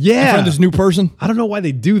shit in front of this new person? I don't know why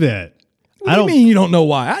they do that. What do you mean you don't know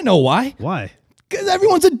why? I know why. Why? Because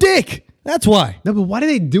everyone's a dick. That's why. No, but why do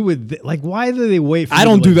they do it? Like, why do they wait for I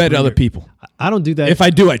don't do that to other people. I don't do that. If I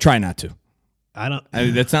do, I try not to.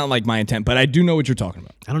 That's not like my intent, but I do know what you're talking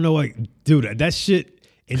about. I don't know why. Dude, that shit...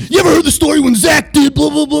 You ever heard the story when Zach did blah,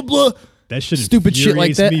 blah, blah, blah? That shit stupid shit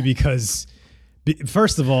like that. Me because,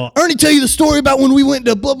 first of all... Ernie tell you the story about when we went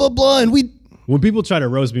to blah, blah, blah, and we... When people try to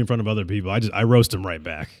roast me in front of other people, I roast them right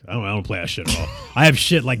back. I don't play that shit at all. I have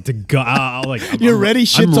shit like to go... You're ready?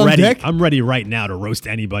 Shit's on deck? I'm ready right now to roast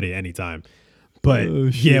anybody anytime. But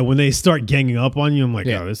yeah, when they start ganging up on you, I'm like,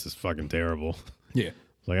 oh, this is fucking terrible. Yeah.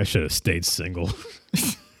 Like, I should have stayed single.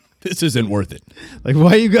 This isn't worth it. Like,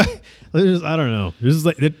 why you guys... I don't know. Just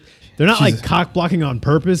like they're not like cock blocking on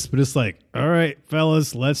purpose, but it's like, all right,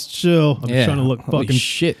 fellas, let's chill. I'm trying to look fucking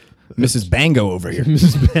shit. Mrs. Bango over here.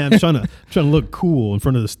 Mrs. Bam, I'm trying to look cool in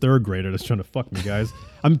front of this third grader that's trying to fuck me, guys.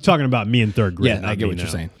 I'm talking about me in third grade. Yeah, I get what you're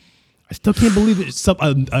saying. I still can't believe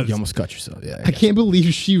it. You almost cut yourself. Yeah. I can't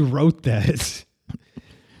believe she wrote that.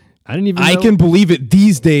 I didn't even know. I can believe it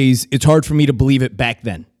these days. It's hard for me to believe it back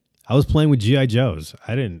then. I was playing with G.I. Joes.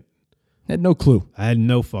 I Had no clue. had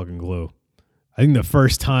no fucking clue. I think the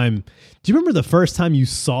first time, do you remember the first time you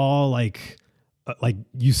saw like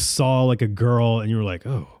a girl and you were like,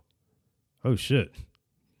 oh shit.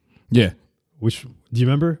 Yeah. Do you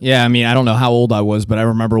remember? Yeah, I mean, I don't know how old I was, but I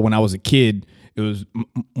remember when I was a kid, it was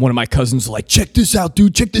one of my cousins like, check this out,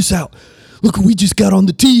 dude, check this out. Look what we just got on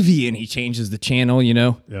the TV. And he changes the channel, you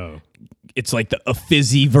know? Oh. It's like a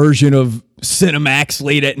fizzy version of Cinemax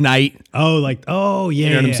late at night. Oh, yeah. You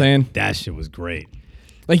know what I'm saying? That shit was great.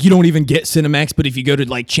 Like, you don't even get Cinemax, but if you go to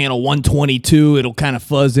like channel 122, it'll kind of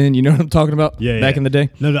fuzz in. You know what I'm talking about? Yeah. Back in the day?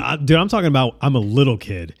 No, dude, I'm talking about I'm a little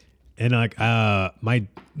kid. And like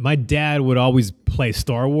my dad would always play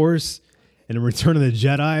Star Wars and in Return of the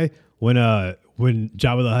Jedi when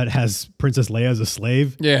Jabba the Hutt has Princess Leia as a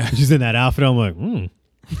slave. Yeah. She's in that outfit. I'm like,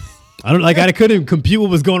 I couldn't compute what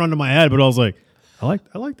was going on in my head, but I was like, I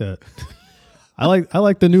like that. I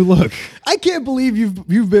like the new look. I can't believe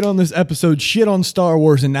you've been on this episode shit on Star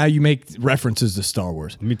Wars and now you make references to Star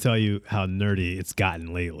Wars. Let me tell you how nerdy it's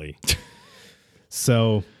gotten lately.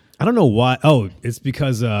 So I don't know why. Oh, it's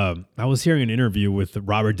because I was hearing an interview with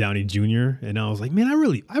Robert Downey Jr. and I was like, man,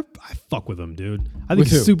 I fuck with him, dude. I think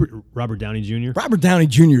he's super. Robert Downey Jr. Robert Downey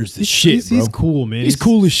Jr. is the shit, bro. He's cool, man. He's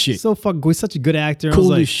cool as shit. So fucking cool. He's such a good actor.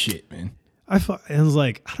 Cool as shit, man. I was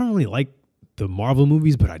like, I don't really like the Marvel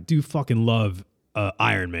movies, but I do fucking love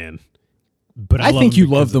Iron Man. But I think you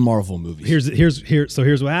love the Marvel movies.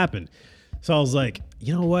 Here's what happened. So I was like,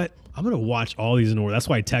 you know what? I'm gonna watch all these in order. That's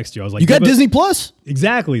why I texted you. I was like, you got Disney Plus?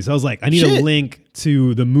 Exactly. So I was like, I need a link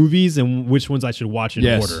to the movies and which ones I should watch in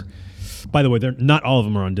order. By the way, not all of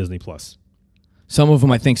them are on Disney Plus. Some of them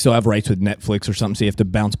I think still have rights with Netflix or something, so you have to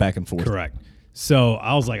bounce back and forth. Correct. So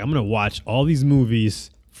I was like, I'm gonna watch all these movies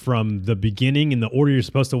from the beginning in the order you're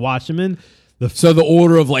supposed to watch them in. So the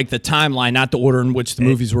order of like the timeline, not the order in which the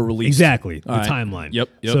movies were released. Exactly. The right. timeline. Yep.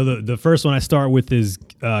 So the first one I start with is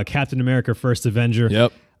Captain America: First Avenger.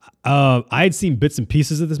 Yep. I had seen bits and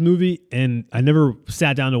pieces of this movie, and I never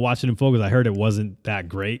sat down to watch it in full because I heard it wasn't that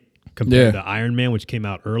great compared to Iron Man, which came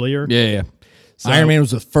out earlier. Yeah. So, Iron Man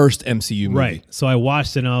was the first MCU movie. Right. So I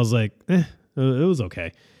watched it, and I was like, it was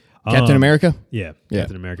okay. Captain America? Yeah,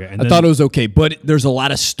 Captain America. And I thought it was okay, but there's a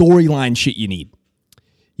lot of storyline shit you need.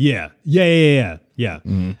 Yeah.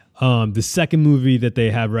 Mm-hmm. The second movie that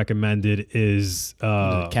they have recommended is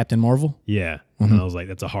Captain Marvel? Yeah. Mm-hmm. And I was like,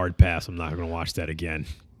 that's a hard pass. I'm not going to watch that again.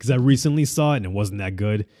 Because I recently saw it and it wasn't that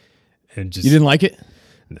good. And just you didn't like it?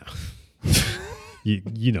 No.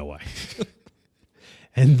 you know why.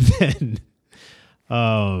 And then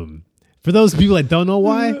for those people that don't know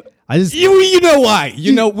why, I just you know why.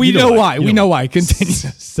 We know why. We know why. Continue.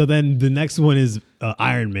 So then the next one is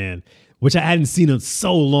Iron Man, which I hadn't seen in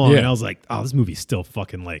so long, and I was like, "Oh, this movie's still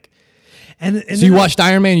fucking like." And so you watched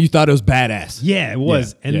Iron Man, and you thought it was badass. Yeah, it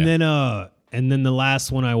was. And then the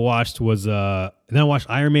last one I watched was then I watched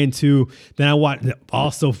Iron Man 2. Then I watched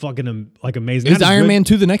also fucking like amazing. Is Iron Man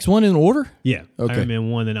 2 the next one in order? Yeah. Okay. Iron Man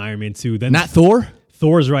 1, then Iron Man 2, then not Thor.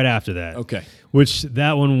 Thor's right after that. Okay. Which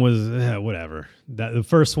that one was whatever. That the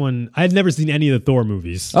first one I had never seen any of the Thor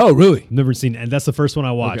movies. Oh, really? Never seen, and that's the first one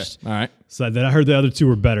I watched. Okay. All right. So then I heard the other two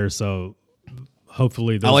were better. So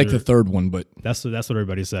hopefully, I like the third one, but that's what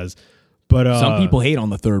everybody says. But some people hate on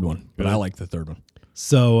the third one, but I like the third one.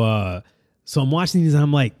 So I'm watching these and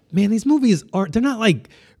I'm like, man, these movies they're not like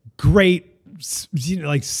great.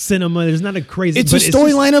 Like cinema, there's not a crazy. It's a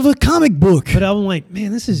storyline of a comic book. But I'm like,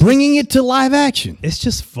 man, this is bringing it to live action. It's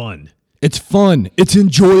just fun. It's fun. It's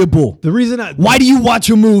enjoyable. The reason why do you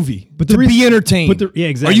watch a movie? But to be entertained. Yeah,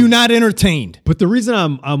 exactly. Are you not entertained? But the reason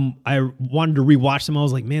I wanted to rewatch them, I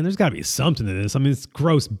was like, man, there's got to be something to this. I mean, it's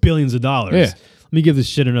gross billions of dollars. Yeah. Let me give this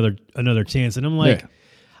shit another chance. And I'm like.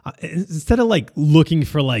 Instead of like looking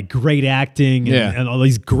for like great acting and all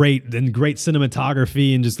these great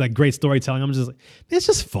cinematography and just like great storytelling, I'm just like, it's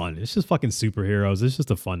just fun. It's just fucking superheroes. It's just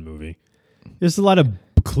a fun movie. There's a lot of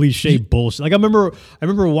cliche bullshit. Like I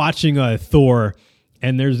remember watching Thor,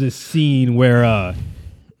 and there's this scene where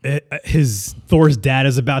Thor's dad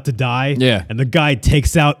is about to die, and the guy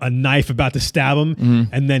takes out a knife about to stab him,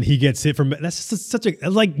 and then he gets hit from. That's just such a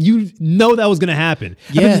like that was gonna happen.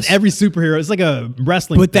 Yes, every superhero. It's like a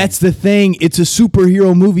wrestling. But that's the thing. It's a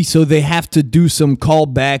superhero movie, so they have to do some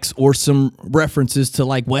callbacks or some references to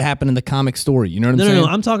like what happened in the comic story. You know what I'm saying? No.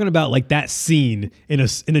 I'm talking about like that scene in a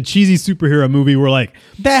cheesy superhero movie where like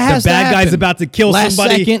the bad guy's about to kill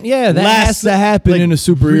somebody. Second, that has to happen in a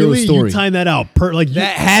superhero story. You time that out.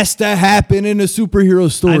 That has to happen in a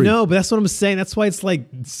superhero story. I know, but that's what I'm saying. That's why it's like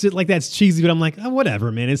shit like that's cheesy. But I'm like, oh,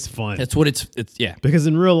 whatever, man. It's fun. That's what it's yeah. Because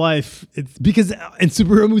in real life, it's because in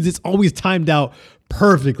superhero movies, it's always timed out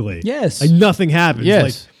perfectly. Yes. Like nothing happens.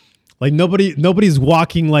 Yes. Like nobody's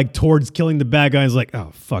walking like towards killing the bad guy. It's like, oh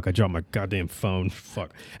fuck, I dropped my goddamn phone.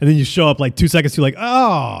 Fuck. And then you show up like 2 seconds, you're like,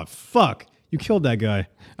 oh fuck, you killed that guy.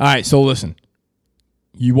 All right, so listen.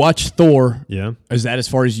 You watch Thor. Yeah. Is that as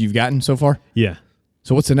far as you've gotten so far? Yeah.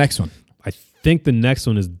 So what's the next one? I think the next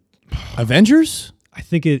one is Avengers? I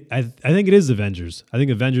think it is Avengers. I think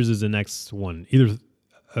Avengers is the next one.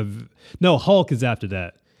 No, Hulk is after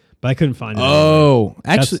that. But I couldn't find it. Oh,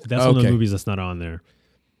 actually that's one of the movies that's not on there.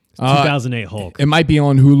 2008 Hulk. It might be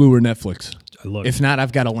on Hulu or Netflix. Look. If not,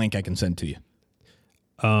 I've got a link I can send to you.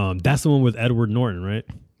 That's the one with Edward Norton, right?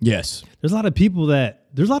 Yes. There's a lot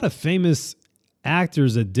of famous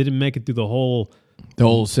actors that didn't make it through the whole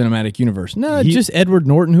cinematic universe. No, just Edward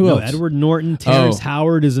Norton. Who else? Edward Norton. Terrence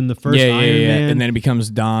Howard is in the first Iron Man. And then it becomes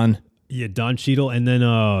Don. Yeah, Don Cheadle. And then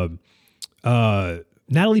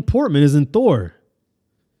Natalie Portman is in Thor.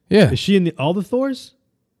 Yeah. Is she in all the Thors?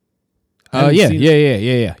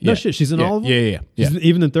 Yeah. No shit, she's in all of them? Yeah.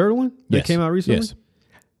 Even the third one that Yes. came out recently? Yes.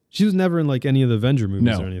 She was never in like any of the Avenger movies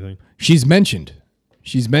No. or anything. She's mentioned.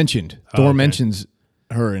 Thor okay. mentions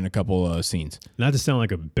her in a couple scenes. Not to sound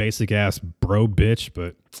like a basic ass bro bitch,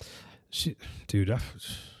 but she's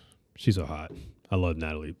so hot. I love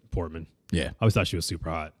Natalie Portman. Yeah. I always thought she was super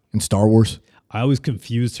hot. In Star Wars? I always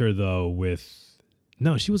confused her though with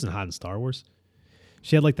no, she wasn't hot in Star Wars.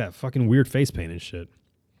 She had like that fucking weird face paint and shit.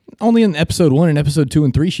 Only in episode 1 and episode 2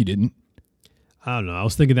 and 3 she didn't. I don't know. I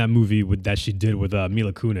was thinking that movie that she did with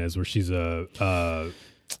Mila Kunis, where she's a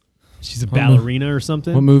ballerina or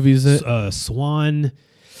something. What movie is it? Swan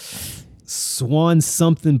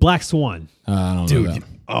something, Black Swan. I don't Dude, know that.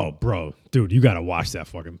 oh bro, dude, you gotta watch that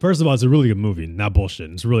fucking. First of all, it's a really good movie. Not bullshit.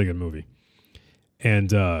 It's a really good movie.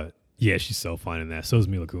 And yeah, she's so fine in that. So is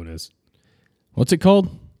Mila Kunis. What's it called?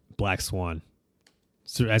 Black Swan.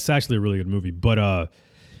 So that's actually a really good movie. But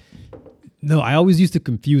no, I always used to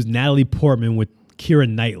confuse Natalie Portman with Keira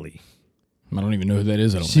Knightley. I don't even know who that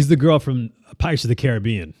is. She's the girl from Pirates of the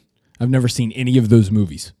Caribbean. I've never seen any of those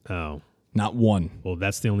movies. Oh. Not one. Well,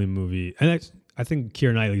 that's the only movie. And I think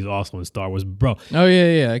Keira Knightley is also in Star Wars. Bro. Oh,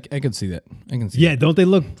 yeah. I can see that. Yeah, don't they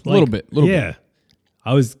look like... A little bit. Yeah.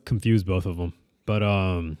 I was confused both of them. But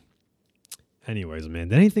anyways, man,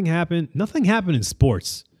 did anything happen? Nothing happened in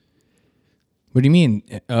sports. What do you mean?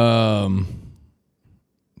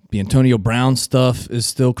 The Antonio Brown stuff is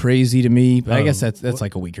still crazy to me, but I guess that's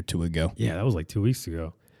like a week or two ago. Yeah, that was like 2 weeks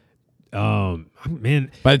ago.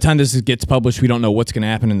 Man. By the time this gets published, we don't know what's going to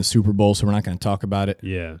happen in the Super Bowl, so we're not going to talk about it.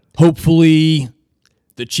 Yeah. Hopefully,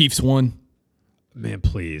 the Chiefs won. Man,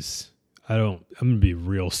 please. I'm going to be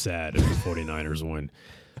real sad if the 49ers win.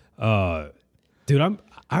 Dude,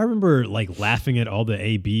 I remember like laughing at all the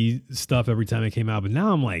AB stuff every time it came out, but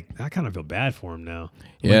now I'm like, I kind of feel bad for him now.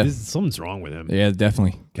 Yeah. Like, something's wrong with him. Yeah,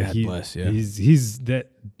 definitely. God Like bless. Yeah. He's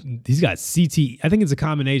got CT. I think it's a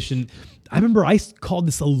combination. I remember I called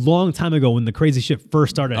this a long time ago when the crazy shit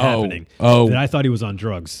first started happening. That I thought he was on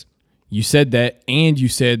drugs. You said that, and you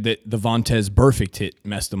said that the Vontaze Burfict hit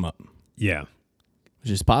messed him up. Yeah.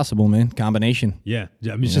 Which is possible, man. Combination. Yeah.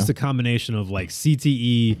 I mean, it's just a combination of like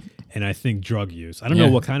CTE and I think drug use. I don't know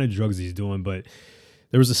what kind of drugs he's doing, but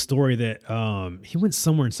there was a story that he went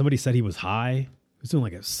somewhere and somebody said he was high. He was doing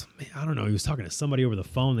like I don't know. He was talking to somebody over the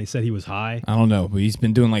phone. They said he was high. I don't know, but he's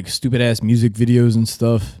been doing like stupid ass music videos and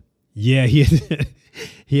stuff. Yeah,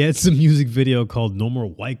 he had some music video called "No More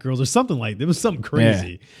White Girls" or something like that. It was something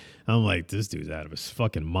crazy. Yeah. I'm like, this dude's out of his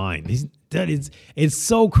fucking mind. It's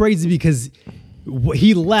so crazy because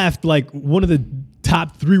he left like one of the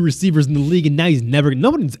top 3 receivers in the league, and now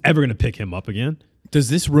nobody's ever gonna pick him up again. Does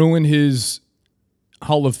this ruin his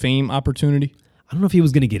Hall of Fame opportunity? I don't know if he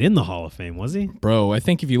was gonna get in the Hall of Fame, was he? Bro, I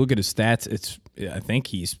think if you look at his stats, I think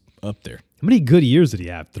he's up there. How many good years did he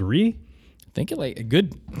have? 3? I think like a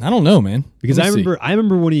good. I don't know, man. Because I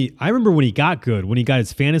remember when he got good, when he got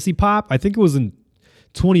his fantasy pop. I think it was in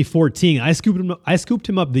 2014. I scooped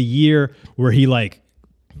him up the year where he like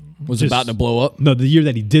was about to blow up. No, the year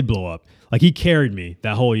that he did blow up. Like he carried me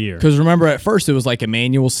that whole year. Because remember, at first it was like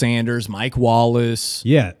Emmanuel Sanders, Mike Wallace.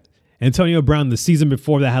 Yeah. Antonio Brown, the season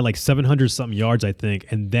before that, had like 700 something yards, I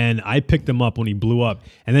think. And then I picked him up when he blew up.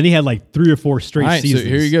 And then he had like 3 or 4 straight seasons. So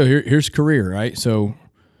here you go. Here's career, right? So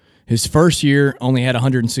his first year only had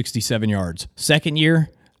 167 yards. Second year,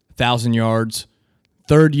 1,000 yards.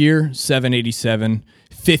 Third year, 787.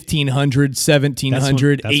 1,500,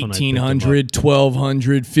 1,700, 1,800,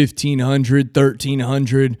 1,200, 1,500,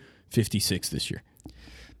 1,300, 56 this year.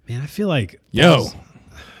 Man, I feel like Yo.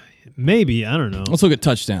 maybe, I don't know. Let's look at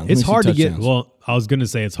touchdowns. It's hard to get. Well, I was gonna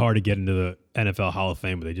say it's hard to get into the NFL Hall of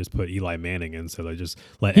Fame, but they just put Eli Manning in, so they just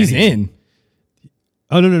let. He's in.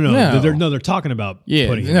 Oh no! They're talking about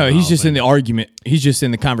putting him no, in he's the just Hall in of the argument. He's just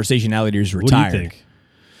in the conversation now that he's Fame. retired. What do you think?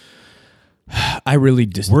 I really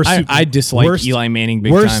I dislike Eli Manning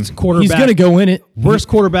big time. Quarterback, he's gonna go in it. Worst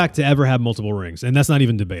quarterback to ever have multiple rings, and that's not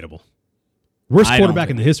even debatable. Worst quarterback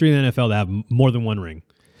in the history of the NFL to have more than one ring.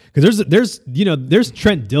 Because there's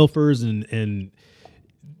Trent Dilfers and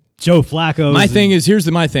Joe Flacco. My thing is,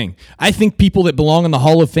 here's my thing. I think people that belong in the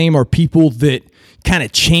Hall of Fame are people that kind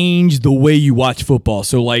of change the way you watch football.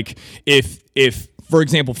 So, like, if for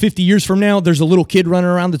example, 50 years from now, there's a little kid running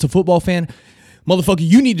around that's a football fan, motherfucker,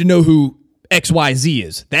 you need to know who XYZ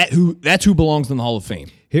is. That's who belongs in the Hall of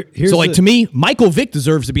Fame. To me, Michael Vick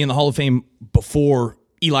deserves to be in the Hall of Fame before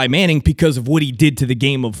Eli Manning because of what he did to the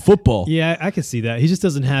game of football. Yeah, I can see that. He just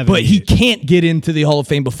doesn't have. But he can't get into the Hall of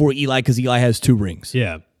Fame before Eli because Eli has 2 rings.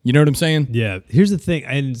 Yeah. You know what I'm saying? Yeah. Here's the thing,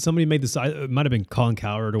 and somebody made this. It might have been Colin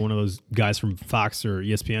Cowherd or one of those guys from Fox or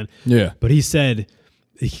ESPN. Yeah. But he said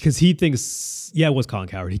because he thinks, it was Colin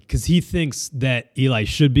Cowherd, because he thinks that Eli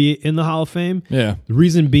should be in the Hall of Fame. Yeah. The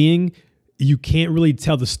reason being, you can't really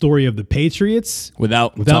tell the story of the Patriots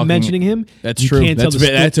without mentioning him. That's true.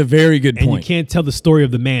 That's a very good point. And you can't tell the story of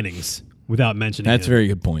the Mannings without mentioning him. That's a very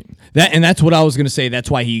good point. That's what I was going to say. That's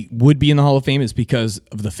why he would be in the Hall of Fame is because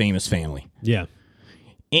of the famous family. Yeah.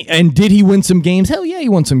 And did he win some games? Hell yeah, he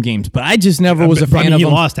won some games. But I just never was a fan of him. He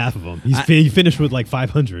lost half of them. He finished with like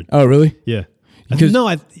 500. Oh, really? Yeah. He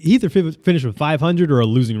either finished with 500 or a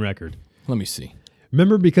losing record. Let me see.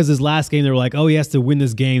 Remember, because his last game, they were like, he has to win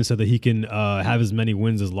this game so that he can have as many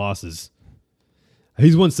wins as losses.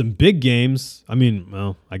 He's won some big games. I mean,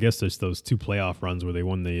 well, I guess there's those 2 playoff runs where they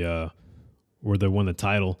won the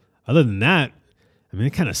title. Other than that, I mean,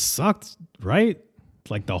 it kind of sucked, right?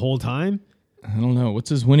 Like the whole time. I don't know.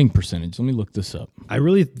 What's his winning percentage? Let me look this up. I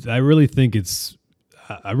really think it's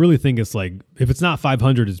like, if it's not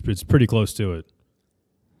 500, it's pretty close to it.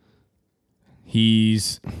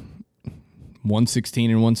 He's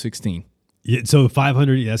 116 and 116. Yeah, so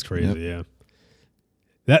 500, that's crazy. Yep.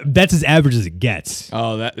 Yeah. That's as average as it gets.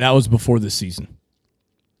 Oh, that was before this season.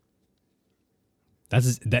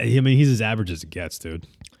 He's as average as it gets, dude.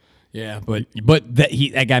 Yeah, but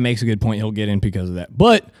that guy makes a good point. He'll get in because of that.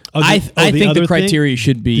 But I think the criteria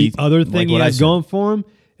should be the other thing he has going for him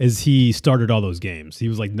is he started all those games. He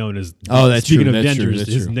was like known as that's speaking true. of That's Avengers,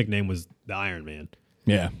 true. his nickname was the Iron Man.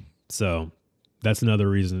 Yeah. So that's another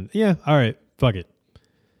reason. Yeah, all right. Fuck it.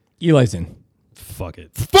 Eli's in. Fuck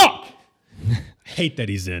it. Fuck! I hate that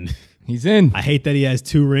he's in. He's in. I hate that he has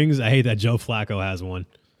 2 rings. I hate that Joe Flacco has 1.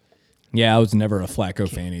 Yeah, I was never a Flacco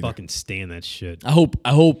fan either. Fucking stand that shit. I hope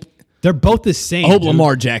they're both the same. I hope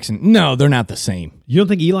Lamar Jackson. No, they're not the same. You don't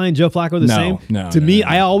think Eli and Joe Flacco are the same? No. To me,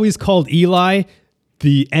 I always called Eli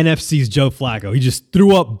the NFC's Joe Flacco. He just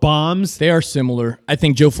threw up bombs. They are similar. I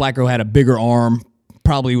think Joe Flacco had a bigger arm,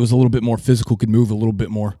 probably was a little bit more physical, could move a little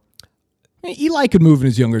bit more. I mean, Eli could move in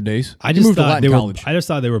his younger days. I just thought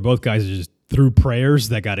they were both guys that just threw prayers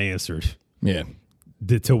that got answered. Yeah.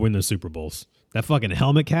 To win the Super Bowls. That fucking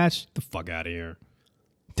helmet catch, get the fuck out of here.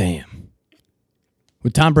 Damn.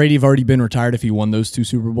 Would Tom Brady have already been retired if he won those 2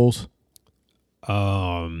 Super Bowls?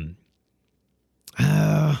 No.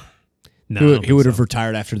 He would have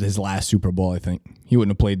retired after his last Super Bowl, I think. He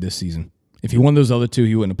wouldn't have played this season. If he won those other 2,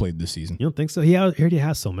 he wouldn't have played this season. You don't think so? He already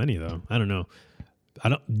has so many, though. I don't know.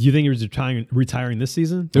 Do you think he was retiring this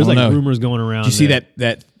season? There's rumors going around. Did you see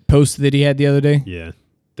that post that he had the other day? Yeah.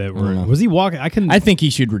 Was he walking? I think he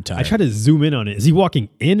should retire. I try to zoom in on it. Is he walking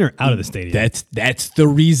in or out of the stadium? That's the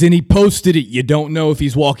reason he posted it. You don't know if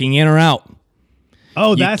he's walking in or out.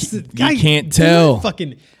 Oh, you can't tell.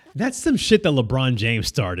 That's some shit that LeBron James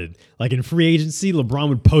started. Like in free agency, LeBron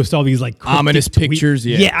would post all these like ominous pictures.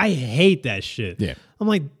 Yeah, I hate that shit. Yeah, I'm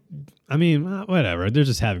like, whatever. They're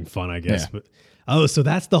just having fun, I guess. Yeah. But so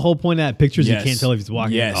that's the whole point of that picture. Yes. You can't tell if he's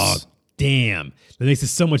walking. Yes. Oh, damn. That makes it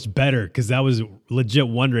so much better because I was legit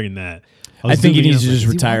wondering that. I think he needs to just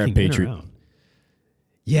retire a Patriot.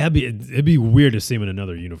 Yeah, it'd be weird to see him in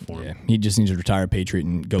another uniform. Yeah, he just needs to retire a Patriot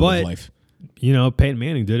and go live life. You know, Peyton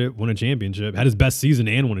Manning did it, won a championship, had his best season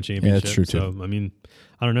and won a championship. Yeah, that's true, too. So, I mean,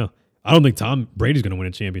 I don't know. I don't think Tom Brady's going to win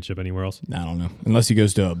a championship anywhere else. I don't know. Unless he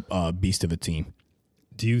goes to a beast of a team.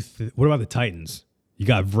 What about the Titans? You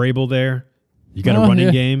got Vrabel there. You got a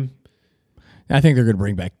running game. I think they're going to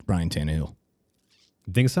bring back Ryan Tannehill.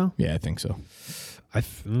 You think so? Yeah, I think so.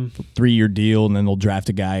 3-year deal, and then they'll draft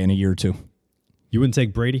a guy in a year or 2. You wouldn't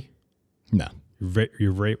take Brady? No.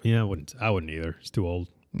 Yeah, I wouldn't either. He's too old.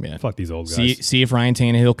 Yeah. Fuck these old guys. See if Ryan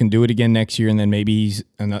Tannehill can do it again next year, and then maybe he's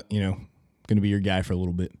going to be your guy for a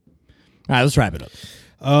little bit. All right, let's wrap it up.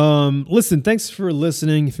 Listen, thanks for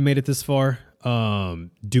listening. If you made it this far,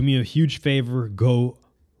 do me a huge favor. Go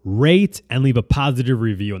rate and leave a positive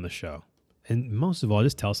review on the show. And most of all,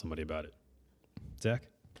 just tell somebody about it. Zach?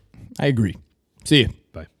 I agree. See you.